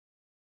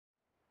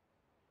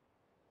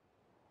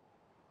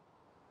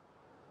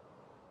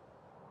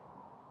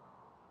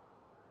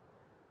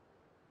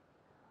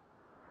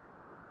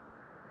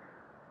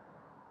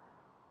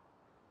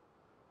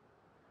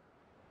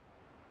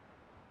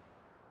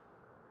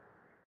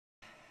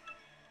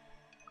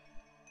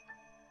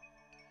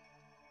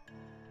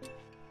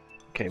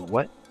Okay,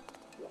 what?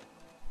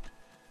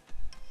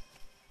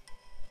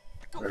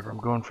 Whatever, I'm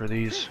going for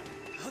these.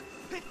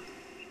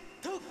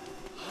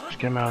 Just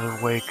get them out of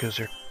the way because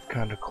they're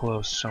kind of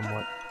close,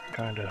 somewhat.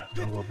 Kind of,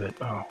 a little bit.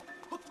 Oh.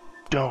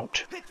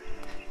 Don't! Oh,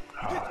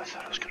 I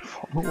thought I was going to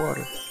fall in the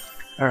water.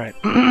 Alright.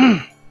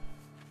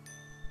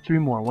 3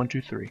 more. 1,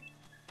 2, 3.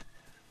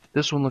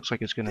 This one looks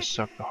like it's going to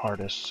suck the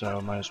hardest,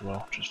 so might as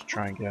well just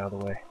try and get out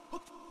of the way.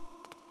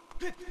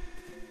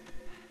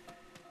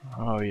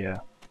 Oh yeah.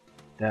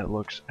 That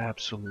looks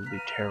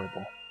absolutely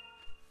terrible.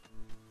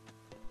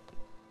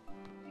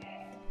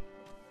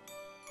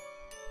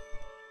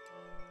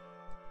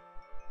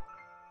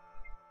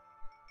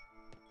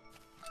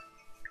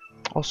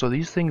 Also,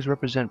 these things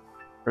represent,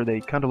 or they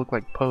kind of look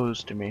like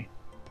Poes to me.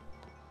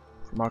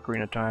 From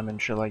Ocarina of Time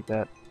and shit like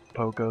that.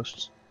 Poe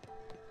ghosts.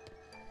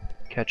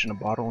 Catching a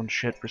bottle and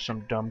shit for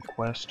some dumb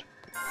quest.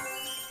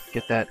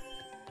 Get that.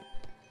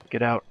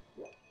 Get out.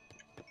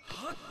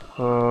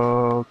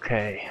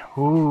 Okay.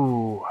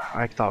 Ooh,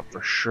 I thought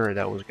for sure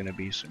that was gonna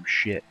be some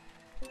shit.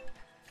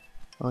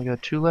 Only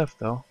got 2 left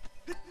though.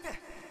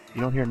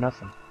 You don't hear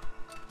nothing.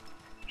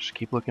 Just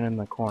keep looking in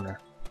the corner.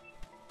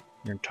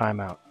 You're in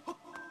timeout.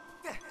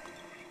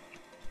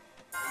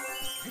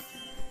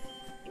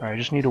 Alright, I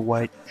just need a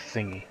white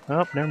thingy.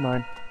 Oh, never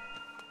mind.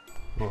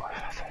 Oh,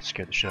 that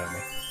scared the shit out of me.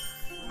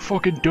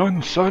 Fucking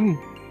done, son!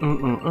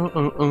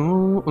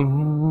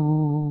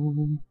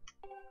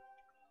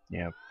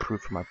 Yeah,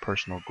 proof of my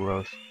personal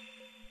growth.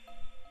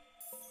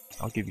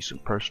 I'll give you some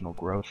personal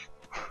growth.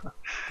 Ha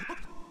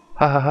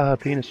ha ha,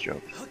 penis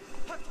joke.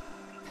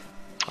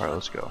 Alright,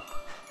 let's go.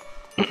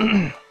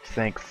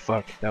 Thank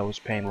fuck, that was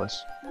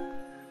painless.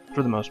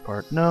 For the most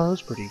part. No, it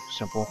was pretty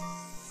simple.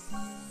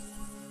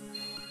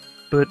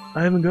 But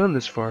I haven't gone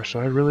this far, so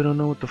I really don't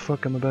know what the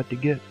fuck I'm about to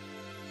get.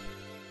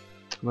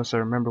 Unless I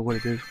remember what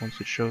it is once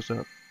it shows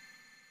up.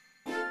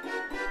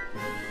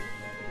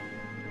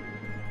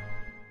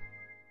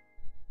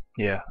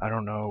 Yeah, I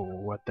don't know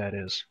what that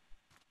is.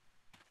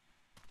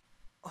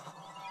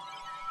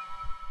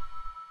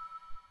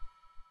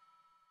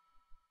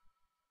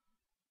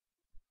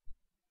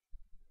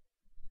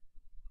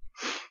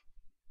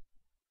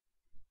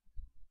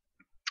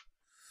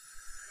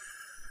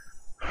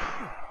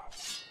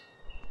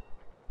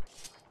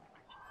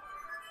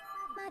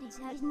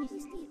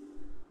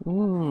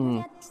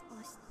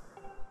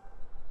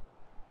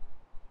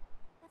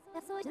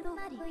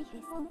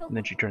 And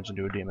then she turns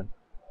into a demon.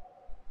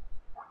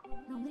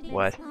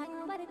 What?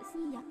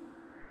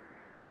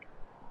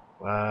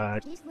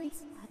 What?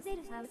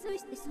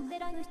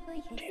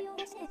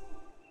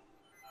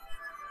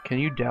 Can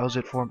you douse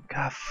it for me?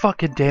 God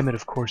fucking damn it,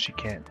 of course you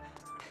can.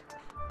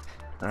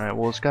 Alright,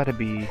 well it's gotta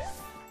be...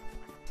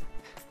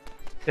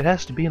 It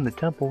has to be in the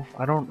temple.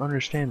 I don't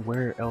understand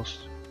where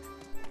else...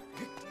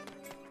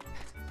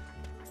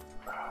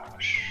 Oh,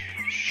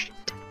 shit.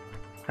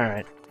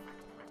 Alright.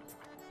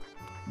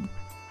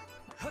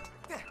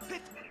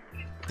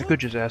 I could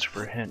just ask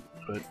for a hint,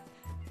 but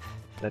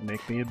that'd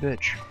make me a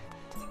bitch.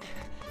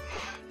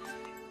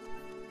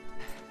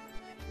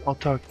 I'll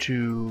talk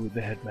to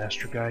the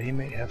headmaster guy, he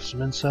may have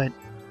some insight,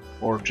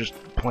 or just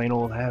plain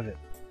old have it.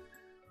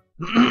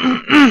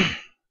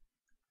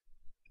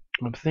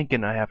 I'm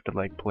thinking I have to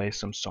like play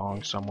some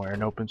song somewhere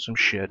and open some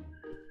shit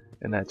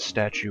in that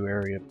statue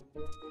area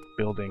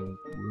building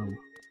room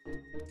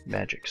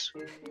magics.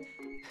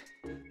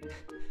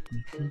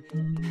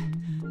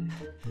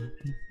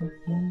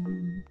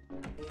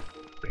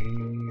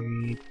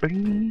 Can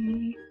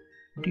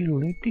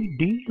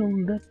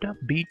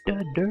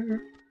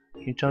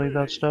you tell me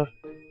about stuff?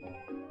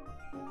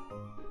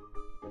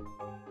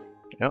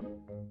 Yep.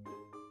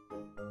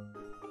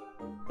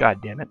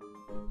 God damn it.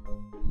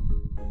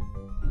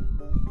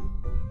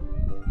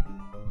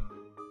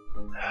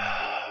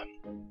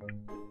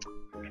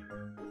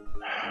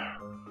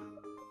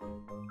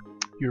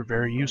 You're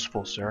very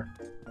useful, sir.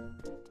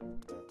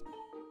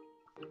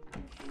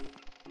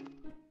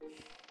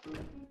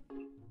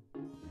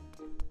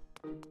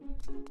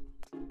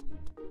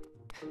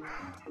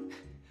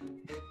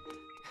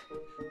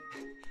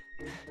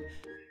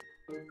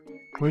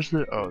 Where's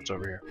the... Oh, it's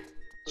over here. I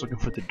was looking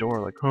for the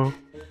door, like, huh?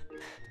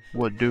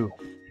 What do?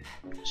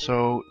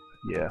 So,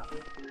 yeah.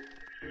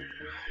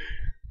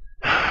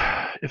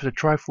 If the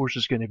Triforce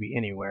is gonna be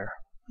anywhere...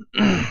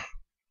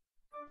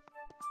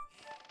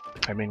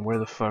 I mean, where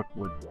the fuck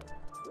would...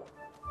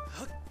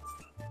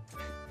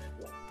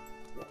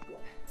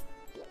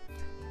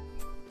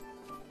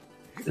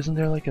 Isn't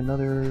there like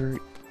another...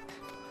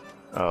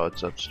 Oh,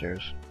 it's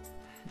upstairs.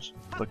 Just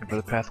looking for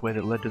the pathway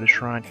that led to the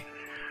shrine.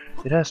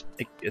 It has...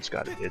 It's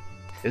gotta be...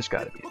 It's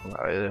gotta be.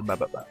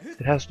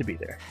 It has to be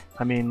there.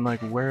 I mean, like,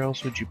 where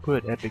else would you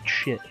put epic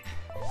shit?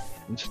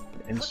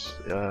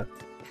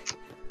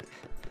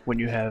 When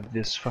you have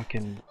this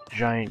fucking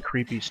giant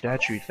creepy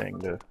statue thing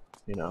to,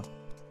 you know,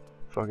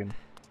 fucking...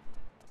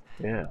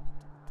 Yeah.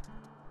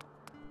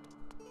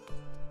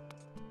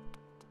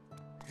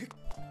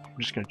 I'm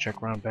just gonna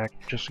check around back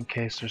just in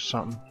case there's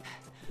something.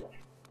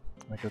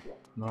 Like a...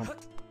 No,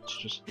 it's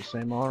just the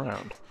same all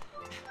around.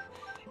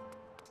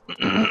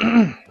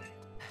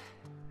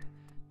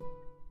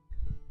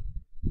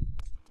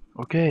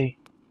 Okay.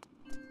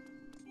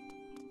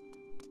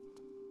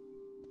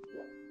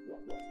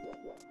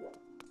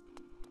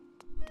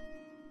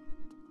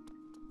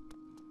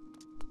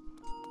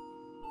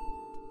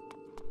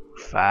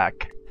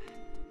 Fuck.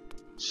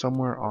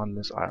 Somewhere on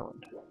this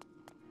island.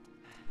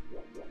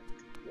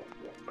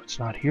 But it's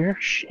not here?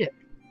 Shit.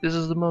 This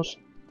is the most...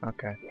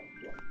 Okay.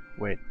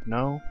 Wait,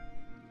 no?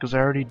 Because I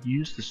already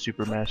used the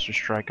Super Master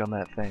Strike on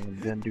that thing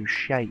and didn't do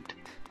shite.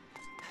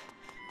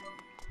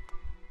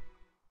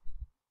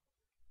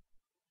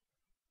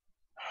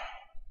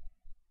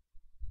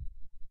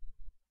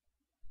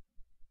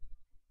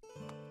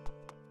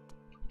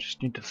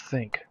 Just need to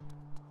think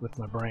with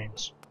my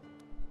brains.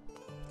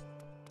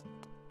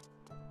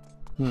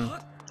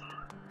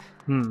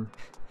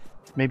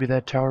 Maybe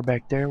that tower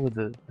back there where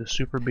the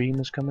super beam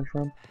is coming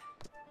from?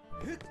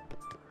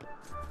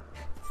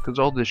 Because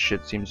all this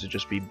shit seems to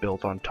just be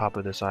built on top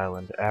of this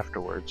island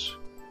afterwards.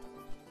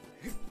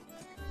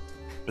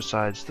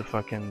 Besides the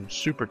fucking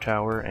super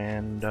tower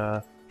and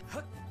that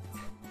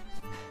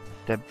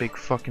big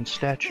fucking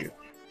statue.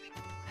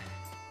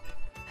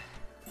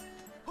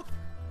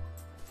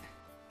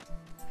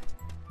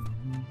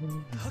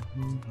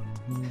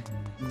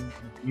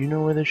 You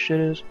know where this shit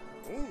is?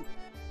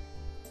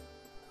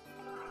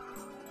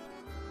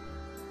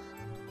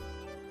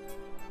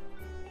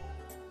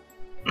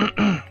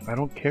 I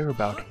don't care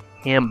about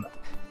him.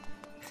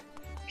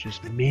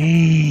 Just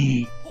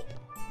me.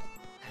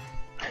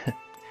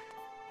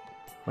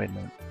 Wait a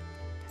minute.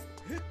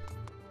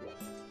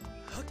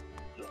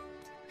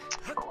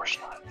 Of course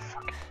not.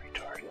 Fucking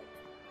retard.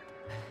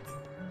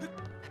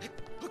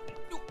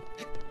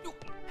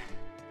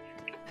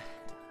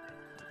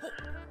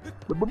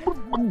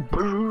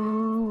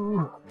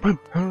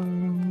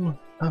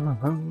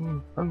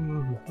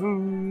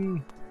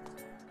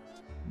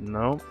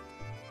 No.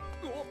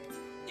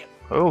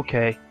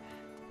 Okay.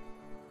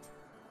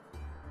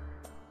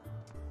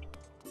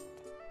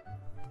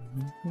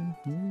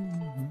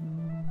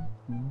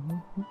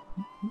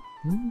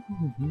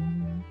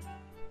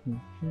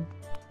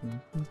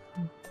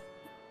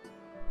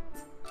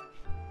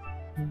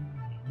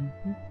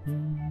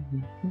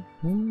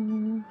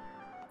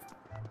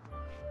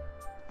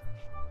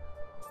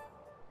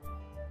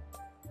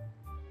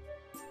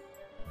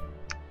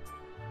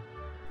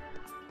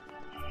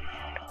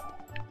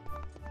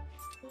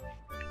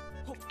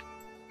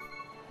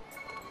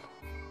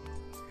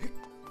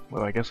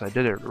 Well, I guess I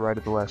did it right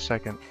at the last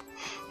second.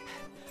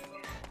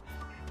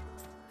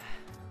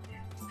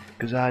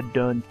 Cause I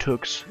done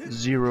took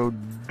 0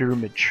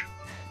 damage.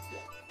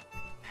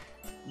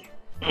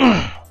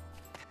 No,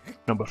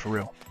 but for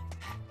real.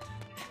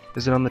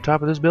 Is it on the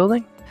top of this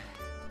building?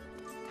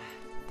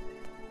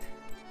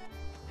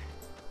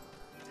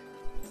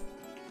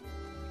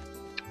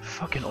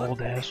 Fucking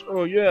old ass.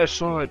 Oh yeah, I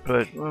saw it,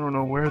 but I don't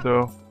know where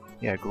though.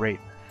 Yeah, great.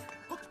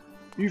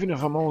 Even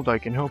if I'm old, I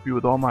can help you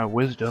with all my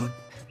wisdom.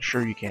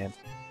 Sure you can.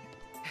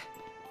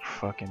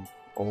 Fucking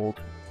old.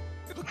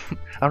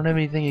 I don't have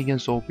anything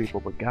against old people,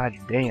 but god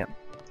damn.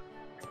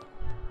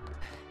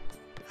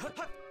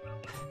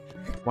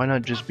 Why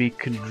not just be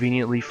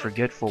conveniently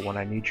forgetful when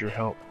I need your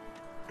help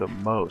the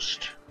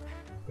most?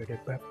 I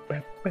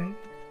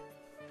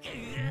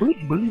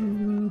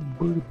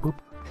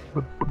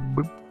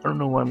don't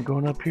know why I'm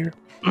going up here.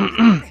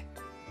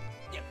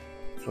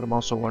 But I'm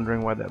also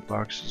wondering why that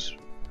box is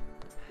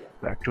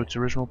back to its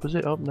original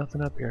position. Oh,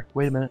 nothing up here.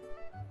 Wait a minute.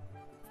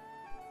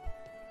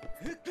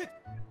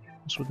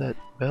 What's with that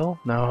bell?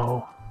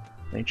 No.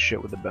 Ain't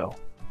shit with the bell.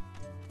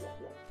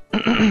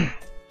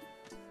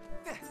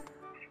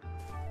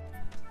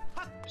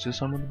 Is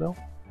this on with the bell?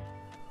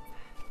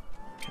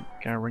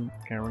 Can I ring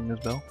this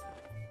bell?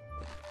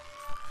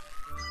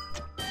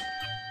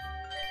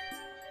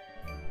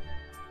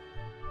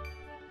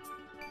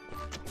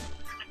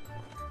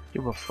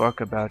 Give a fuck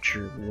about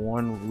your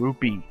 1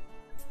 rupee.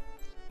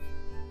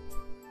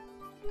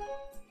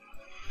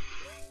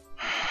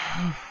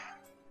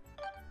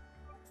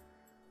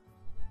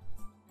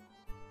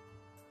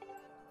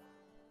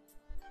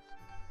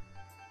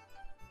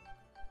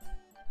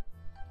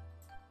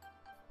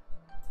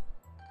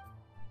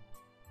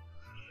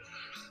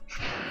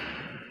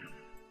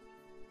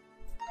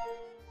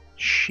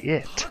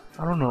 Shit.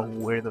 I don't know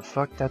where the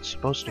fuck that's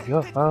supposed to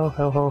go. Oh,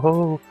 ho ho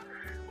ho.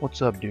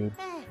 What's up, dude?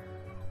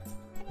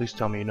 Please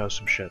tell me you know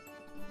some shit.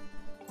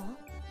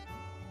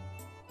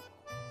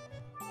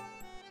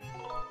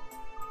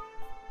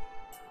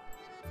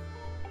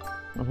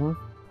 Mm-hmm.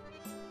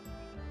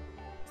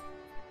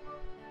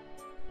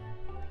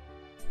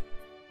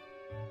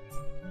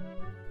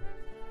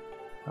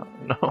 Oh,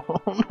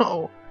 no,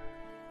 no.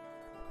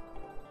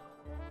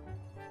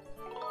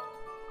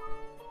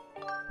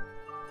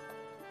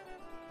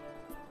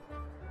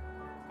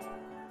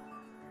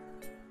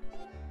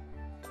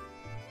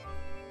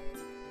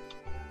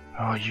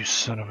 Oh, you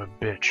son of a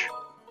bitch.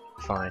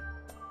 Fine.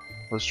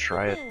 Let's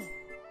try it.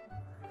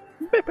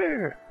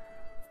 Bear.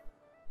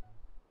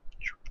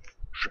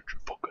 Shut your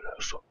fucking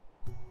ass up.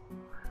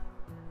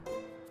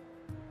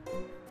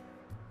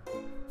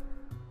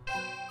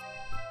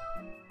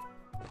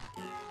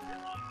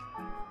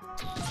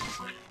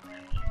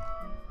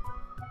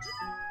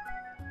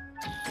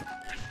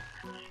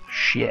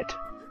 shit.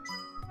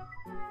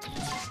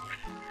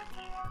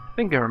 I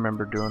think I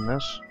remember doing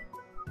this.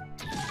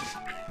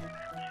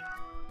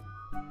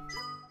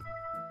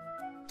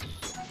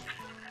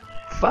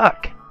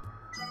 Fuck!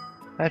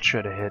 That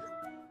should have hit.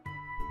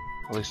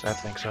 At least I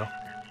think so.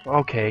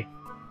 Okay.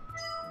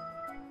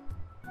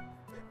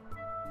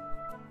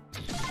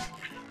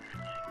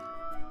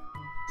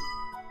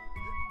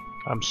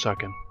 I'm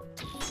sucking.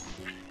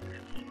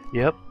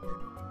 Yep.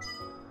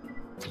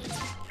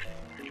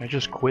 Can I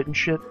just quit and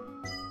shit?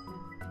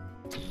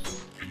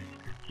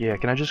 Yeah,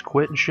 can I just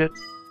quit and shit?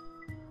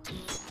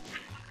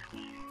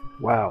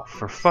 Wow,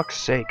 for fuck's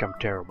sake, I'm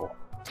terrible.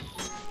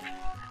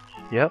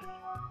 Yep.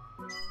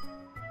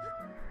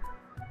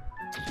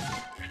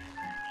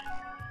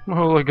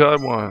 Oh, I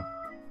got one.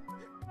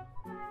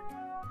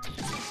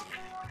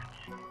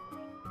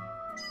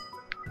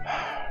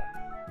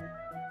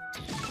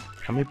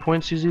 How many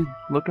points is he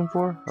looking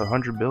for?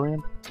 100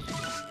 billion?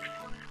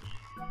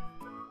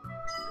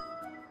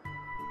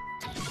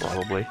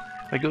 Probably.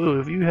 Like, oh,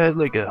 if you had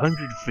like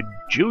 100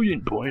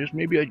 fajillion points,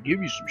 maybe I'd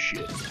give you some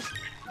shit.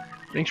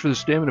 Thanks for the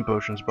stamina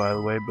potions, by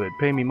the way, but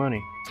pay me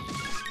money.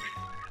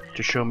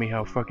 To show me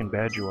how fucking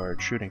bad you are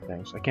at shooting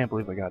things. I can't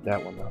believe I got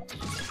that one, though.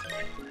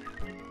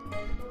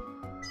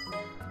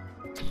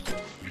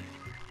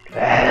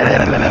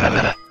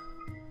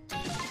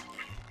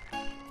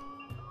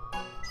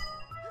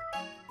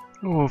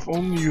 Oh, if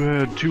only you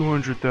had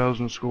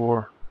 200,000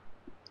 score.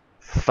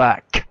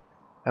 Fuck.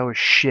 That was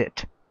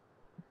shit.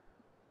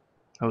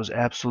 That was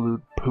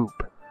absolute poop.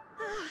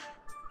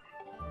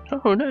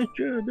 Oh, nice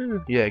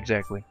job. Yeah,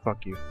 exactly.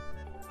 Fuck you.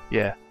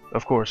 Yeah,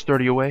 of course.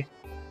 30 away?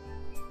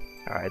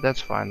 Alright, that's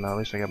fine though. At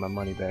least I got my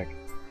money back.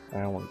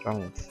 I don't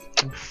want.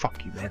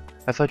 Fuck you, man.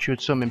 I thought you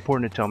had something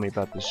important to tell me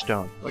about this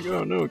stone. Like,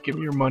 oh no, give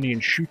me your money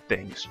and shoot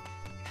things.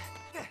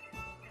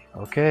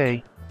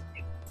 Okay.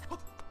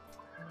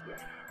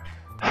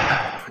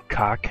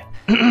 Cock.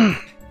 I'm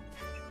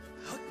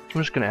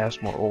just gonna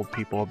ask more old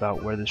people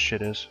about where this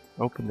shit is.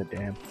 Open the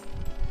dam.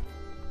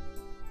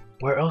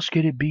 Where else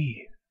could it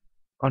be?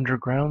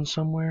 Underground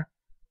somewhere?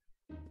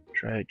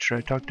 Should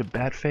I talk to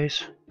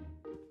Batface?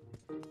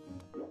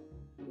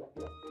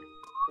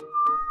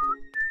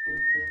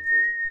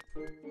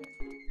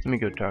 Let me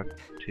go talk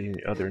to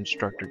the other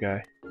instructor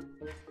guy.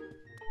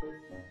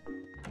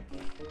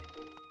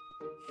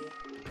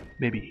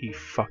 Maybe he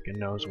fucking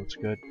knows what's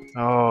good.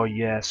 Oh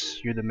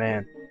yes, you're the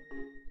man.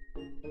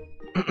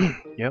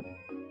 Yep.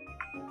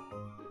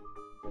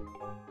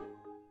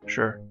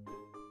 Sure.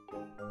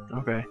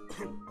 Okay.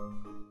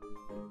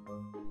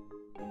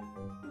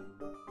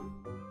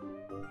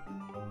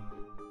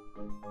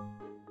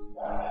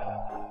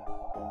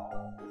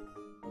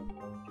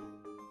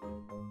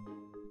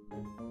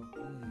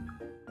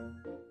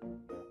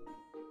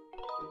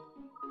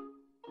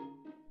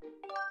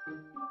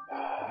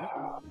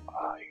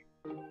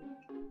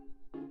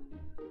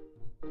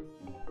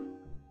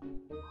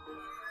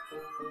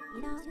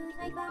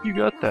 You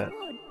got that.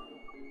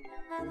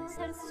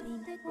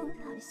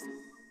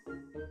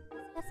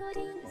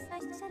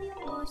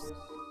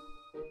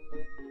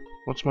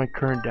 What's my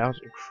current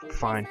dowsing?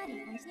 Fine.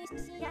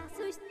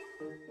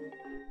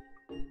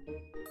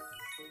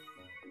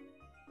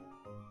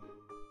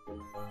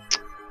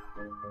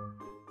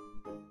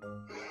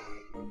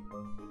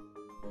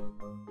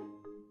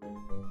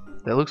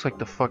 That looks like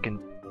the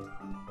fucking...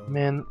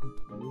 Man,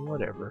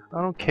 whatever.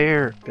 I don't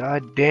care.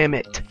 God damn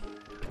it.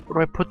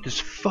 Where do I put this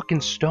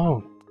fucking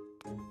stone?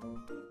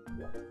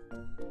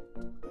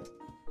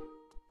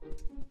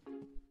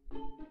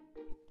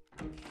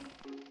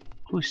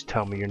 Please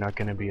tell me you're not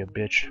gonna be a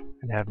bitch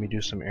and have me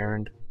do some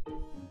errand.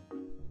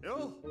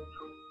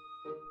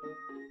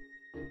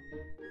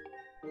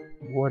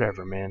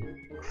 Whatever,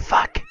 man.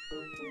 Fuck!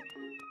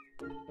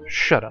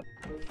 Shut up.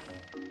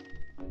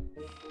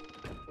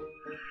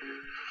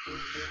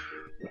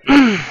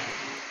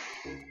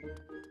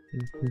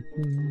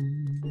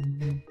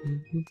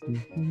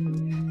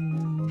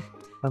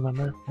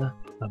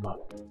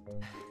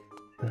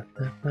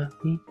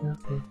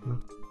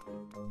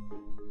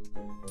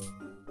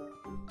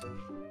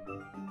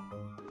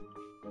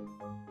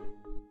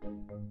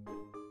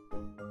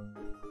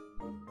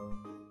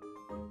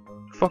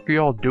 The fuck are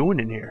y'all doing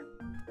in here?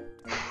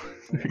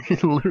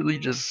 You're literally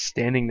just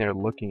standing there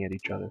looking at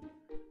each other.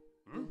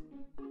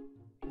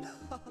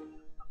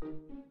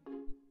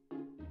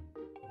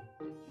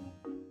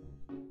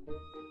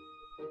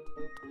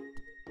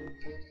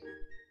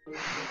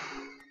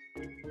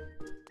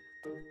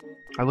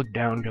 I look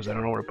down because I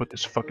don't know where to put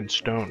this fucking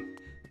stone.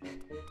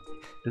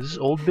 Does this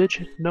old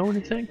bitch know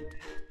anything?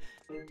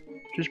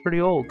 She's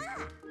pretty old.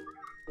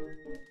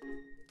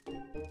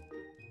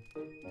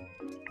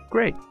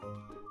 Great.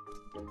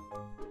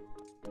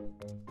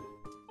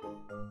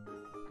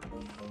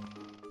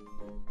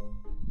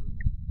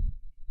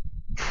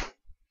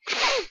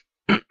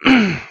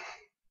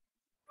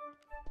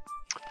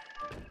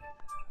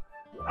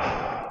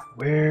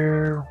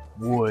 Where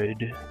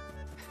would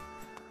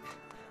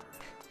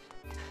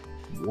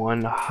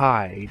one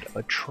hide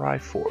a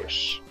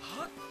Triforce?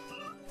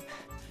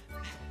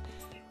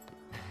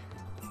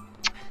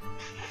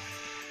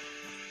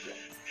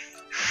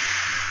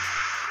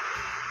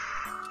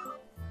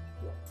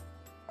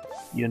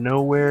 you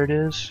know where it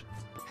is?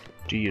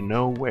 Do you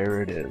know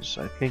where it is?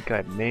 I think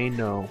I may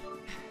know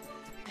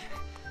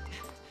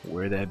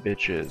where that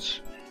bitch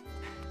is.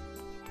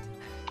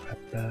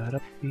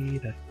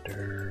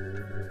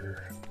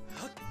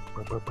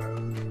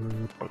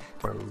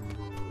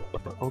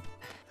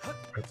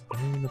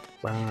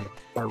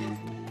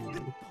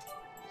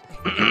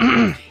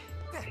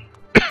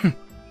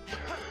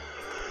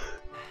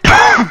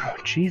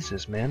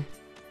 Jesus, man.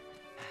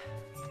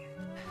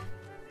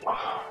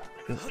 Oh,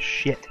 I feel like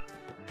shit.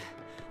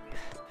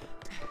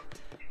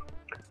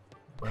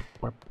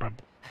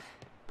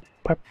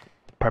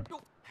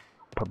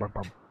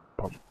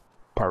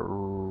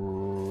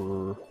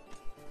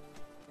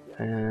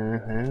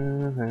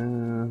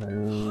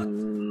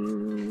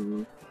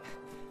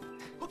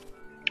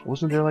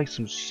 Wasn't there like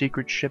some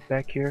secret shit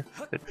back here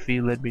that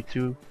Fee led me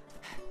to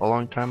a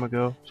long time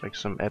ago? It's like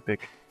some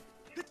epic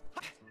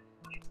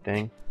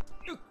thing.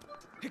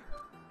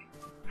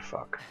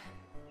 Fuck.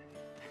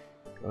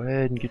 Go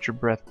ahead and get your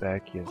breath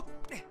back, you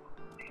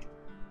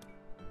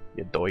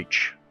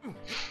Deutsch.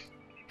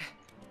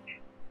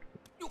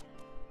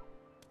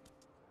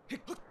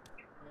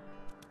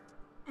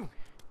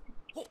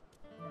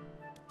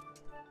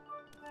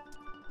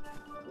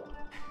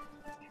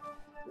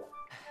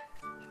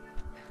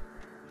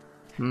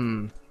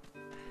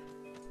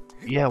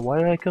 Yeah, why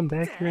did I come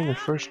back here in the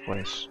first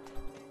place?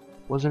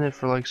 Wasn't it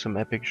for like some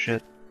epic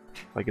shit?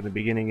 Like in the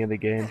beginning of the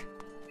game?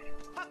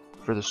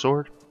 For the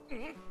sword?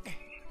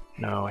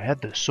 No, I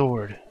had the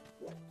sword.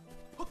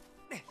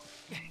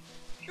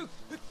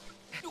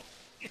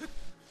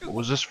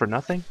 Was this for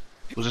nothing?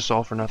 Was this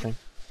all for nothing?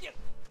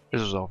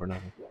 This was all for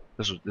nothing.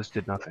 This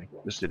did nothing.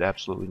 This did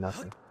absolutely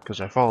nothing.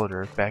 Because I followed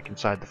her back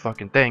inside the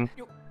fucking thing.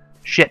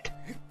 Shit!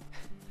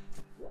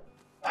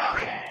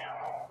 Okay.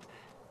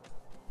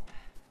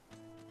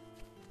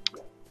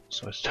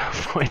 So I still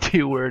have no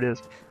idea where it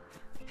is.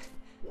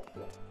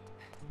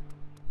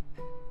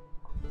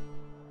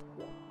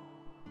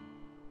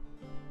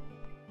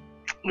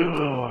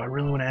 Oh, I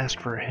really want to ask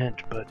for a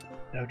hint, but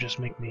that would just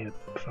make me a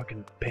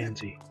fucking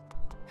pansy.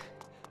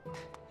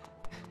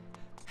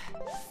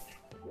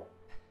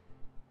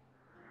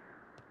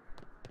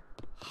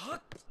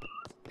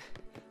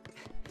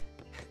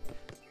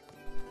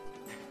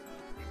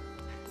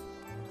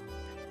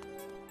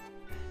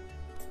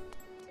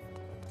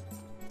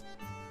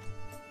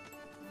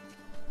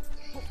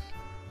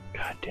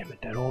 God damn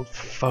it, that old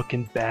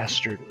fucking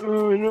bastard.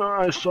 Oh no,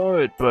 I saw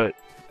it, but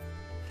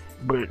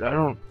I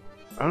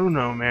don't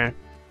know, man.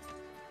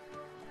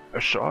 I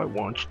saw it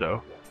once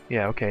though.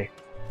 Yeah, okay.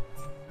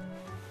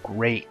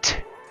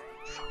 Great.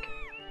 Fuck.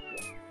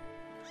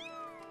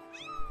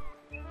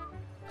 I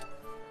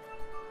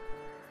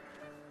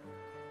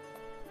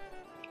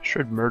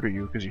should murder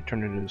you because you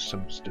turned into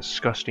some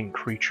disgusting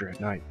creature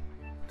at night.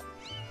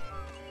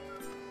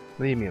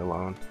 Leave me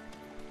alone.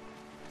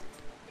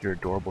 You're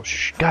adorable.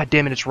 Shh. God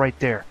damn it, it's right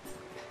there.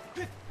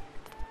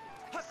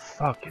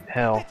 Fucking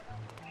hell.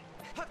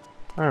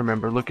 I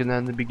remember looking at it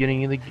in the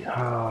beginning of the game.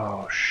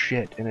 Oh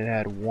shit, and it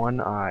had one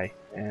eye,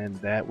 and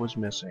that was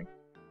missing.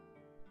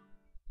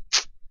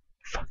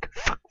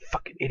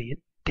 Fucking idiot.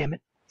 Damn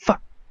it.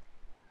 Fuck.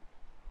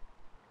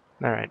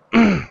 Alright.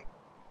 At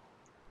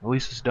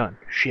least it's done.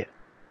 Shit.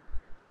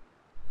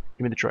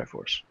 Give me the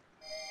Triforce.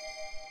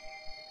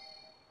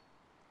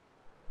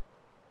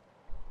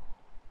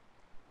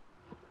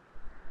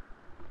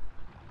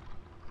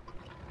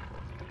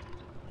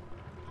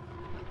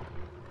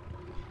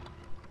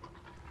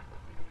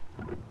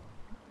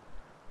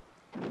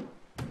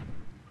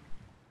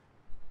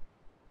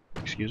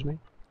 Excuse me?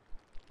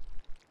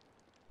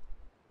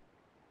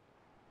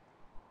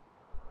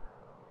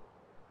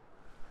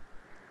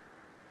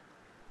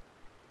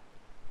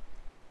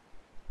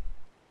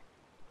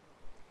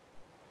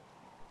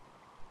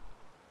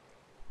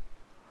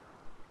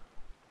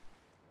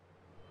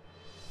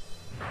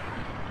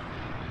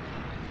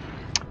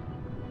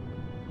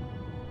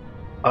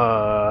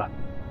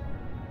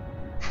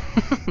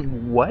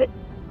 What?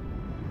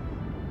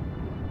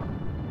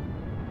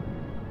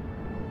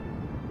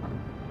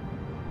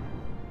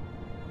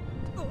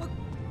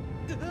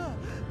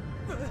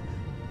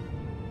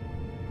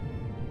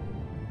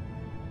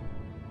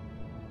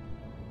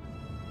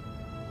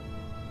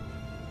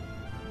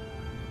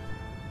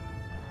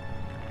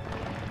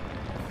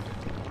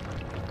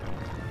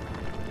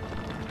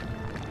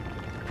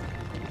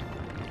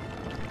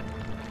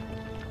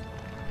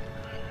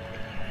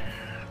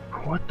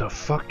 What the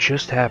fuck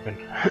just happened?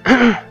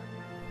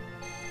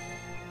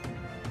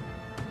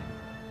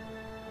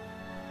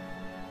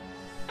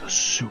 The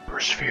Super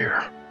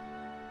Sphere.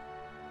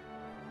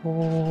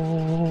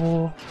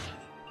 Oh,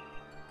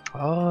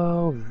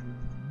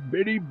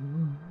 very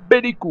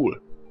cool.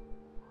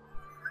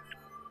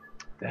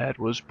 That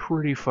was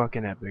pretty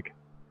fucking epic.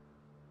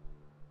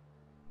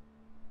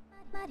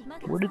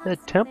 Where did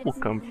that temple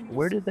come from?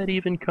 Where did that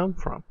even come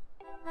from?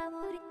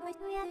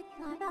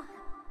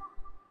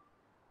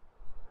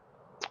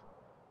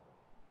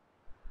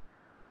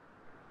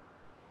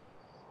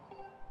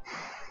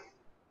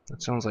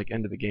 That sounds like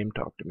end of the game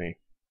talk to me.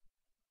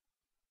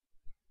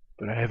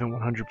 But I haven't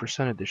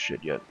 100%ed this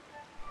shit yet.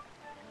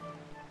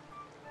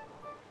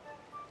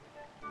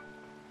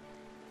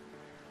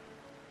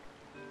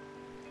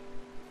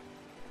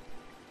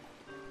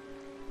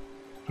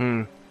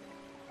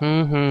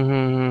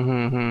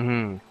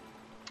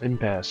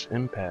 Impasse,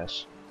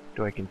 impasse.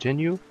 Do I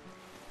continue?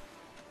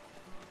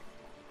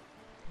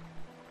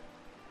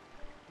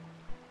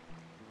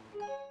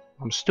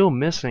 I'm still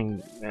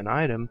missing an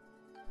item.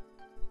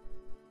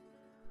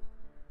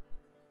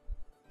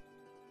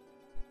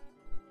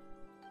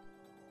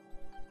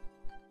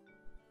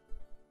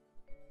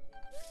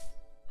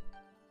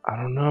 I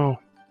don't know.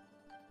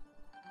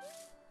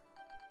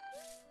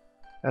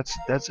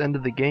 That's end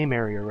of the game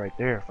area right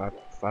there.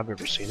 If I've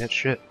ever seen it,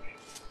 shit.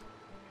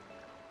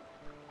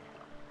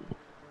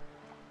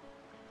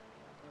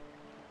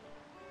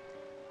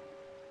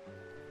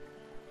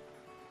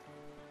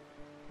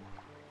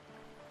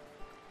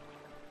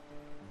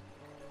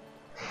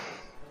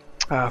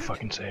 Ah,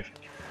 fucking save.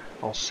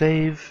 I'll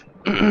save.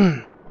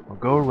 I'll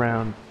go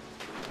around,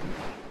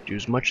 do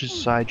as much as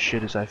side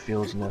shit as I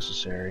feel is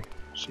necessary,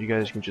 so you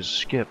guys can just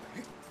skip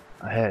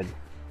ahead.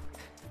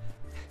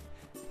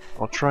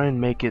 I'll try and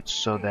make it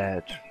so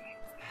that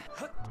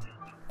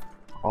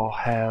I'll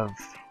have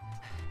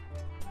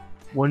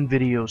one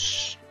video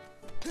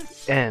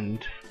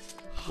end,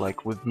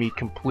 like with me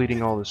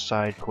completing all the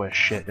side quest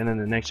shit, and then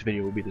the next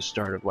video will be the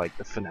start of like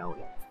the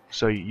finale.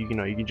 So you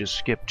know, you can just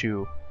skip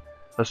to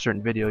a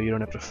certain video. You don't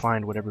have to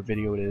find whatever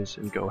video it is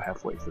and go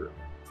halfway through,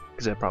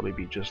 because that'd probably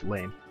be just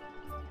lame.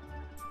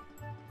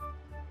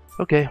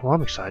 Okay, well,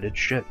 I'm excited.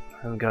 Shit,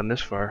 I haven't gotten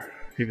this far,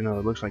 even though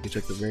it looks like it's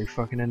at the very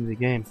fucking end of the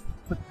game.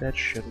 Put that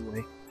shit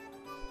away.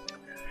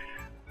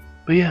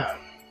 But yeah,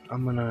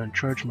 I'm gonna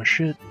charge my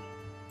shit,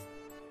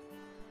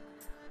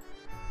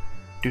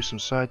 do some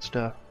side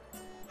stuff.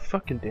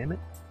 Fucking damn it.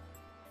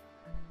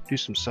 Do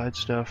some side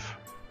stuff,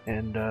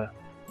 and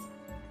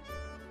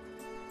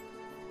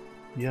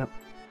yep.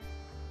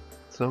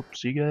 So,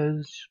 see you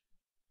guys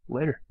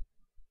later.